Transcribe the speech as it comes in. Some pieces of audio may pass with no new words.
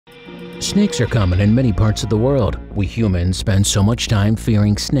Snakes are common in many parts of the world. We humans spend so much time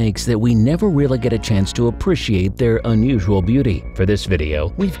fearing snakes that we never really get a chance to appreciate their unusual beauty. For this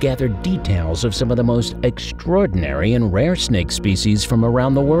video, we've gathered details of some of the most extraordinary and rare snake species from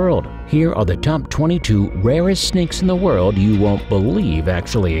around the world. Here are the top 22 rarest snakes in the world you won't believe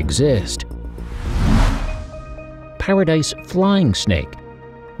actually exist. Paradise flying snake.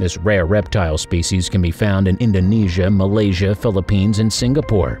 This rare reptile species can be found in Indonesia, Malaysia, Philippines, and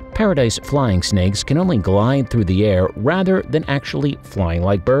Singapore. Paradise flying snakes can only glide through the air rather than actually flying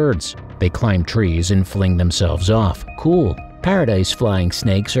like birds. They climb trees and fling themselves off. Cool. Paradise flying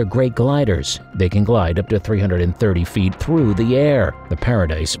snakes are great gliders. They can glide up to 330 feet through the air. The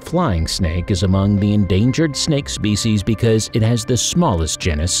paradise flying snake is among the endangered snake species because it has the smallest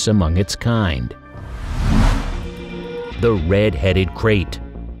genus among its kind. The red-headed krait.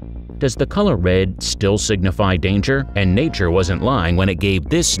 Does the color red still signify danger? And nature wasn't lying when it gave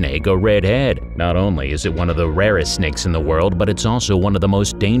this snake a red head. Not only is it one of the rarest snakes in the world, but it's also one of the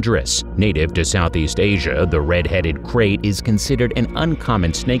most dangerous. Native to Southeast Asia, the red-headed krait is considered an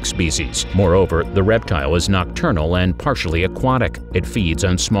uncommon snake species. Moreover, the reptile is nocturnal and partially aquatic. It feeds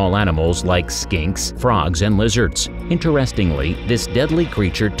on small animals like skinks, frogs, and lizards. Interestingly, this deadly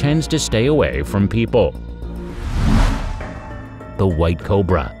creature tends to stay away from people. The white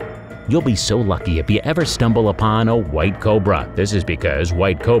cobra. You'll be so lucky if you ever stumble upon a white cobra. This is because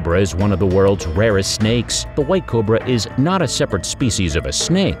white cobra is one of the world's rarest snakes. The white cobra is not a separate species of a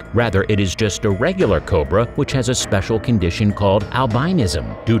snake. Rather, it is just a regular cobra which has a special condition called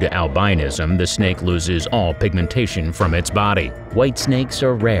albinism. Due to albinism, the snake loses all pigmentation from its body. White snakes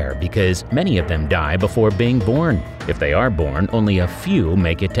are rare because many of them die before being born. If they are born, only a few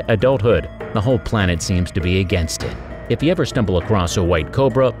make it to adulthood. The whole planet seems to be against it. If you ever stumble across a white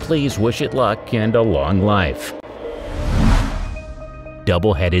cobra, please wish it luck and a long life.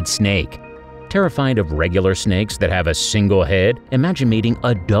 Double-headed snake. Terrified of regular snakes that have a single head? Imagine meeting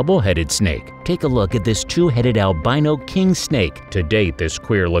a double-headed snake. Take a look at this two-headed albino king snake. To date, this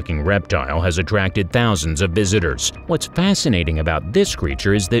queer-looking reptile has attracted thousands of visitors. What's fascinating about this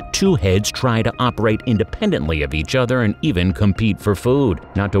creature is that two heads try to operate independently of each other and even compete for food.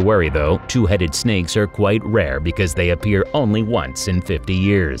 Not to worry though, two-headed snakes are quite rare because they appear only once in 50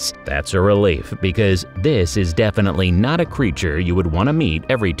 years. That's a relief because this is definitely not a creature you would want to meet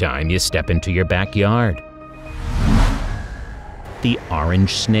every time you step into your backyard. The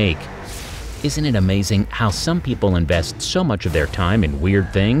orange snake. Isn't it amazing how some people invest so much of their time in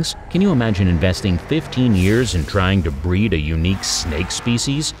weird things? Can you imagine investing 15 years in trying to breed a unique snake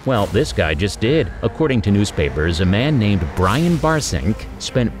species? Well, this guy just did. According to newspapers, a man named Brian Barsink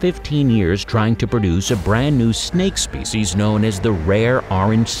spent 15 years trying to produce a brand new snake species known as the rare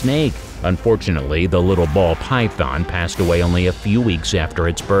orange snake. Unfortunately, the little ball python passed away only a few weeks after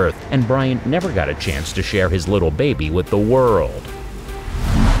its birth, and Brian never got a chance to share his little baby with the world.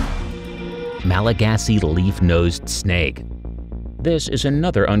 Malagasy leaf-nosed snake. This is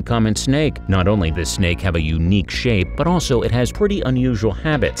another uncommon snake. Not only does snake have a unique shape, but also it has pretty unusual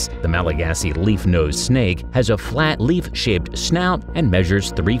habits. The Malagasy leaf-nosed snake has a flat leaf-shaped snout and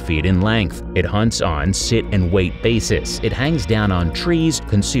measures 3 feet in length. It hunts on sit-and-wait basis. It hangs down on trees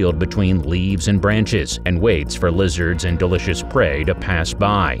concealed between leaves and branches and waits for lizards and delicious prey to pass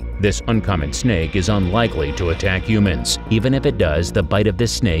by. This uncommon snake is unlikely to attack humans. Even if it does, the bite of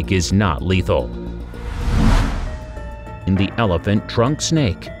this snake is not lethal. The elephant trunk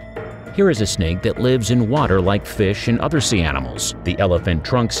snake. Here is a snake that lives in water like fish and other sea animals. The elephant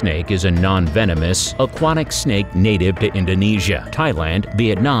trunk snake is a non-venomous, aquatic snake native to Indonesia, Thailand,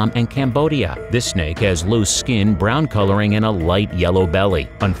 Vietnam, and Cambodia. This snake has loose skin, brown coloring, and a light yellow belly.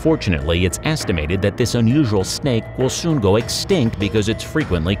 Unfortunately, it's estimated that this unusual snake will soon go extinct because it's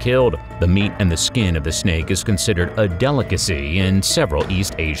frequently killed. The meat and the skin of the snake is considered a delicacy in several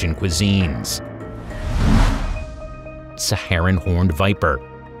East Asian cuisines. Saharan horned viper.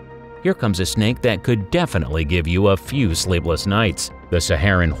 Here comes a snake that could definitely give you a few sleepless nights. The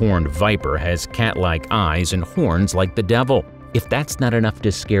Saharan horned viper has cat-like eyes and horns like the devil. If that's not enough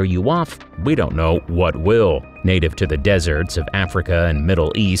to scare you off, we don't know what will. Native to the deserts of Africa and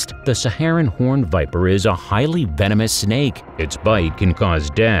Middle East, the Saharan horned viper is a highly venomous snake. Its bite can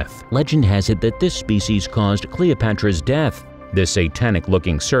cause death. Legend has it that this species caused Cleopatra's death. This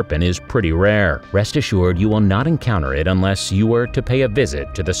satanic-looking serpent is pretty rare. Rest assured you will not encounter it unless you were to pay a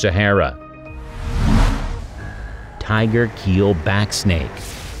visit to the Sahara. Tiger keel back snake.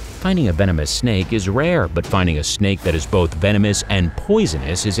 Finding a venomous snake is rare, but finding a snake that is both venomous and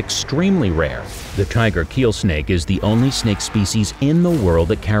poisonous is extremely rare. The tiger keel snake is the only snake species in the world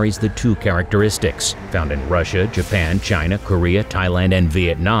that carries the two characteristics. Found in Russia, Japan, China, Korea, Thailand, and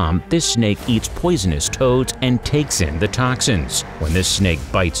Vietnam, this snake eats poisonous toads and takes in the toxins. When this snake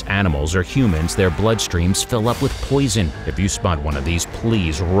bites animals or humans, their bloodstreams fill up with poison. If you spot one of these,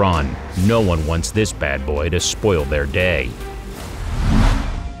 please run. No one wants this bad boy to spoil their day.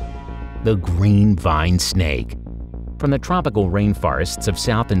 The green vine snake. From the tropical rainforests of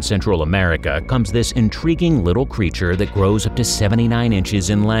South and Central America comes this intriguing little creature that grows up to 79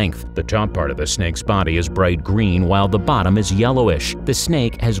 inches in length. The top part of the snake's body is bright green while the bottom is yellowish. The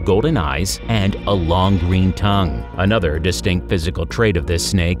snake has golden eyes and a long green tongue. Another distinct physical trait of this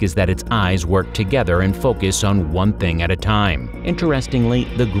snake is that its eyes work together and focus on one thing at a time. Interestingly,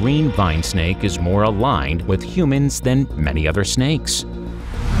 the green vine snake is more aligned with humans than many other snakes.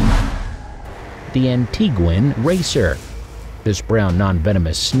 The Antiguan racer. This brown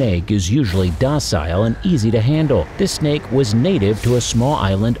non-venomous snake is usually docile and easy to handle. This snake was native to a small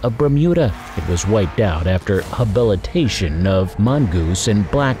island of Bermuda. It was wiped out after habilitation of mongoose and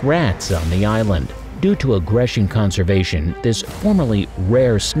black rats on the island. Due to aggression conservation, this formerly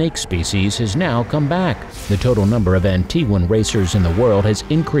rare snake species has now come back. The total number of Antiguan racers in the world has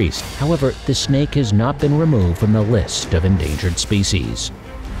increased. However, the snake has not been removed from the list of endangered species.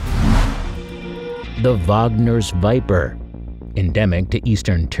 The Wagner's viper. Endemic to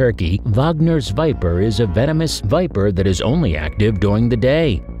eastern Turkey, Wagner's viper is a venomous viper that is only active during the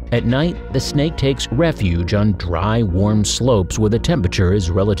day. At night, the snake takes refuge on dry, warm slopes where the temperature is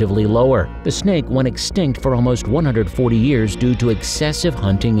relatively lower. The snake went extinct for almost 140 years due to excessive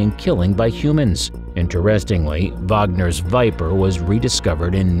hunting and killing by humans. Interestingly, Wagner's viper was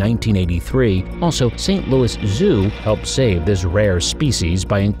rediscovered in 1983. Also, St. Louis Zoo helped save this rare species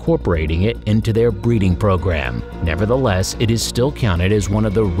by incorporating it into their breeding program. Nevertheless, it is still counted as one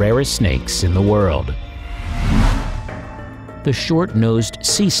of the rarest snakes in the world. The short-nosed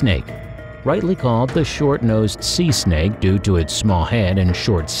sea snake. Rightly called the short-nosed sea snake due to its small head and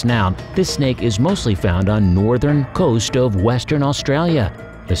short snout, this snake is mostly found on northern coast of Western Australia.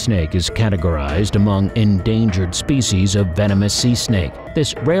 The snake is categorized among endangered species of venomous sea snake.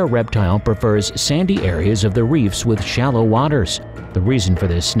 This rare reptile prefers sandy areas of the reefs with shallow waters. The reason for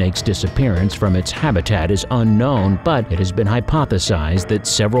this snake's disappearance from its habitat is unknown, but it has been hypothesized that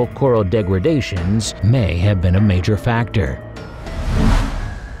several coral degradations may have been a major factor.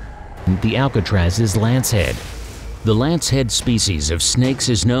 The Alcatraz's lancehead. The lancehead species of snakes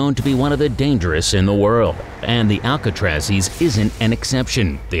is known to be one of the dangerous in the world, and the Alcatrazes isn't an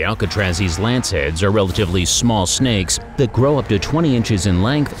exception. The Alcatrazes lanceheads are relatively small snakes that grow up to 20 inches in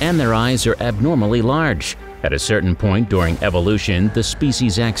length, and their eyes are abnormally large. At a certain point during evolution, the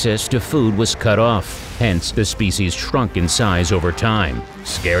species' access to food was cut off. Hence, the species shrunk in size over time.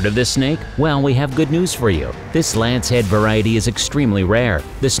 Scared of this snake? Well, we have good news for you. This lancehead variety is extremely rare.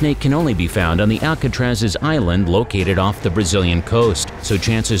 The snake can only be found on the Alcatrazes Island located off the Brazilian coast, so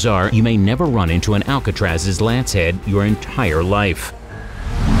chances are you may never run into an Alcatrazes lancehead your entire life.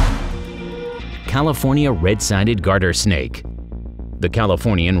 California red-sided garter snake. The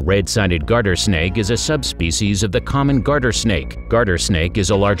Californian red-sided garter snake is a subspecies of the common garter snake. Garter snake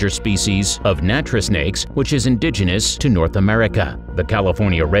is a larger species of natrasnakes, which is indigenous to North America. The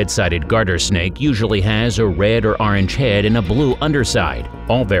California red-sided garter snake usually has a red or orange head and a blue underside.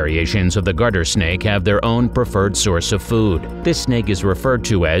 All variations of the garter snake have their own preferred source of food. This snake is referred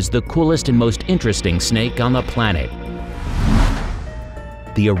to as the coolest and most interesting snake on the planet.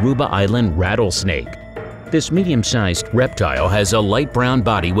 The Aruba Island rattlesnake. This medium-sized reptile has a light brown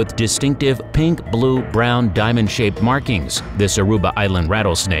body with distinctive pink, blue, brown, diamond-shaped markings. This Aruba Island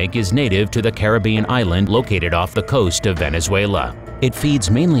rattlesnake is native to the Caribbean island located off the coast of Venezuela. It feeds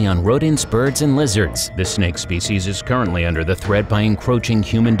mainly on rodents, birds, and lizards. This snake species is currently under the threat by encroaching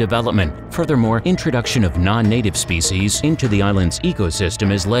human development. Furthermore, introduction of non-native species into the island's ecosystem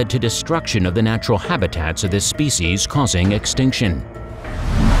has led to destruction of the natural habitats of this species, causing extinction.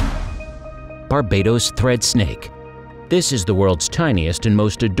 Barbados thread snake. This is the world's tiniest and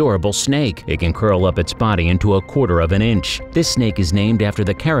most adorable snake. It can curl up its body into 1/4 of an inch. This snake is named after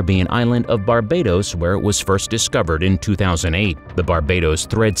the Caribbean island of Barbados, where it was first discovered in 2008. The Barbados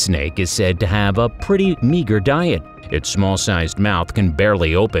thread snake is said to have a pretty meager diet. Its small-sized mouth can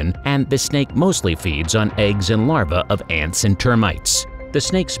barely open, and the snake mostly feeds on eggs and larvae of ants and termites. The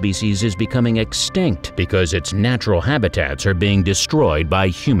snake species is becoming extinct because its natural habitats are being destroyed by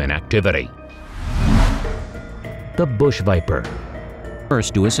human activity. The bush viper.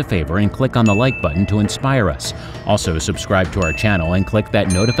 First, do us a favor and click on the like button to inspire us. Also, subscribe to our channel and click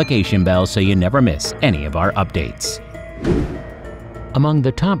that notification bell so you never miss any of our updates. Among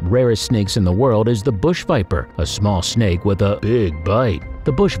the top rarest snakes in the world is the bush viper, a small snake with a big bite.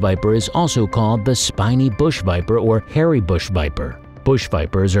 The bush viper is also called the spiny bush viper or hairy bush viper. Bush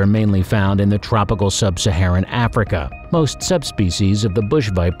vipers are mainly found in the tropical sub-Saharan Africa. Most subspecies of the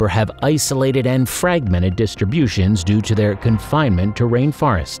bush viper have isolated and fragmented distributions due to their confinement to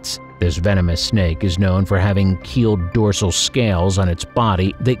rainforests. This venomous snake is known for having keeled dorsal scales on its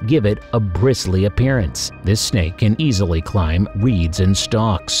body that give it a bristly appearance. This snake can easily climb reeds and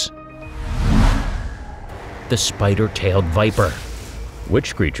stalks. The spider-tailed viper.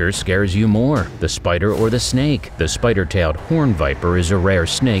 Which creature scares you more, the spider or the snake? The spider-tailed horned viper is a rare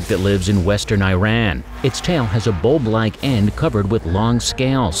snake that lives in western Iran. Its tail has a bulb-like end covered with long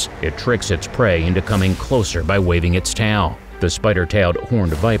scales. It tricks its prey into coming closer by waving its tail. The spider-tailed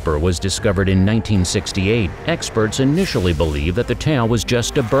horned viper was discovered in 1968. Experts initially believed that the tail was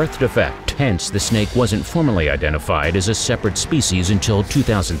just a birth defect. Hence, the snake wasn't formally identified as a separate species until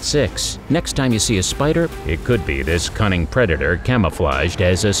 2006. Next time you see a spider, it could be this cunning predator camouflaged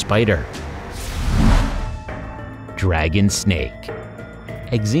as a spider. Dragon snake.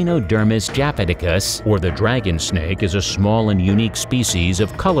 Xenodermis japheticus, or the dragon snake, is a small and unique species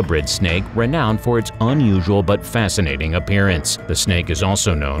of colubrid snake renowned for its unusual but fascinating appearance. The snake is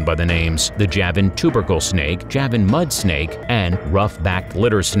also known by the names the Javan tubercle snake, Javan mud snake, and rough-backed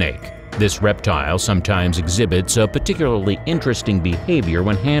litter snake. This reptile sometimes exhibits a particularly interesting behavior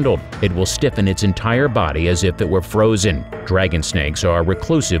when handled. It will stiffen its entire body as if it were frozen. Dragon snakes are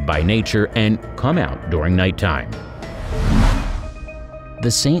reclusive by nature and come out during nighttime. The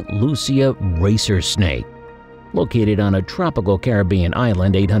St. Lucia racer snake. Located on a tropical Caribbean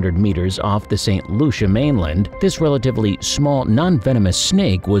island 800 meters off the St. Lucia mainland, this relatively small non-venomous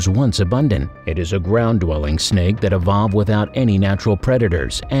snake was once abundant. It is a ground-dwelling snake that evolved without any natural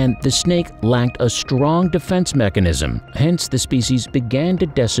predators, and the snake lacked a strong defense mechanism. Hence, the species began to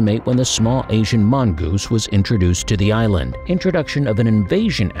decimate when the small Asian mongoose was introduced to the island. Introduction of an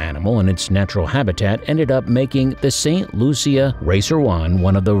invasion animal in its natural habitat ended up making the St. Lucia racer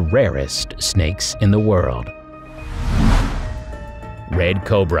one of the rarest snakes in the world. Red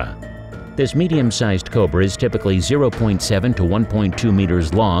cobra. This medium-sized cobra is typically 0.7 to 1.2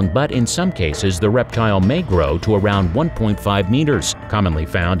 meters long, but in some cases the reptile may grow to around 1.5 meters. Commonly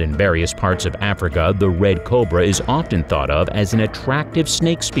found in various parts of Africa, the red cobra is often thought of as an attractive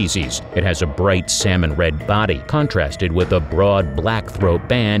snake species. It has a bright salmon red body, contrasted with a broad black throat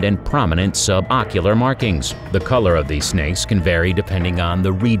band and prominent subocular markings. The color of these snakes can vary depending on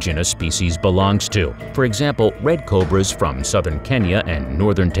the region a species belongs to. For example, red cobras from southern Kenya and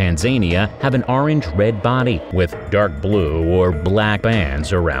northern Tanzania have an orange-red body with dark blue or black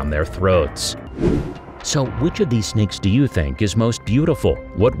bands around their throats. So which of these snakes do you think is most beautiful?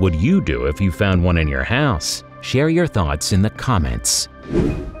 What would you do if you found one in your house? Share your thoughts in the comments.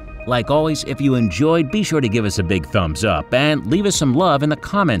 Like always, if you enjoyed, be sure to give us a big thumbs up and leave us some love in the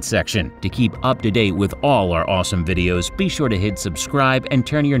comments section. To keep up to date with all our awesome videos, be sure to hit subscribe and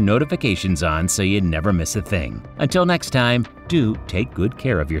turn your notifications on so you never miss a thing. Until next time, do take good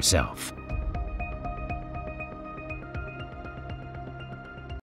care of yourself.